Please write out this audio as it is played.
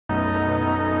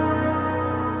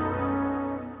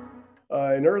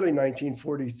In early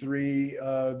 1943,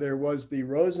 there was the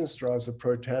Rosenstrasse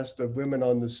protest of women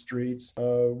on the streets,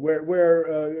 where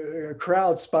a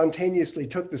crowd spontaneously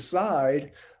took the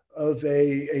side of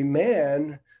a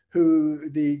man who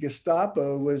the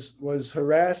Gestapo was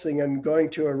harassing and going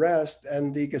to arrest,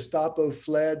 and the Gestapo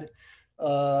fled.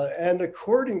 And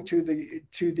according to the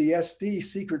SD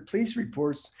secret police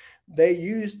reports, they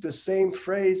used the same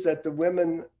phrase that the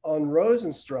women on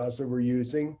Rosenstrasse were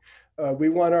using. We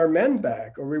want our men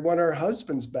back, or we want our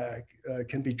husbands back,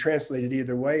 can be translated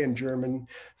either way in German.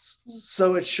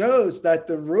 So it shows that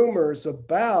the rumors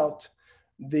about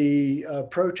the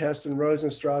protest in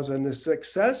Rosenstrasse and the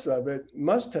success of it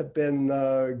must have been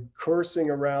coursing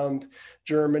around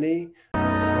Germany.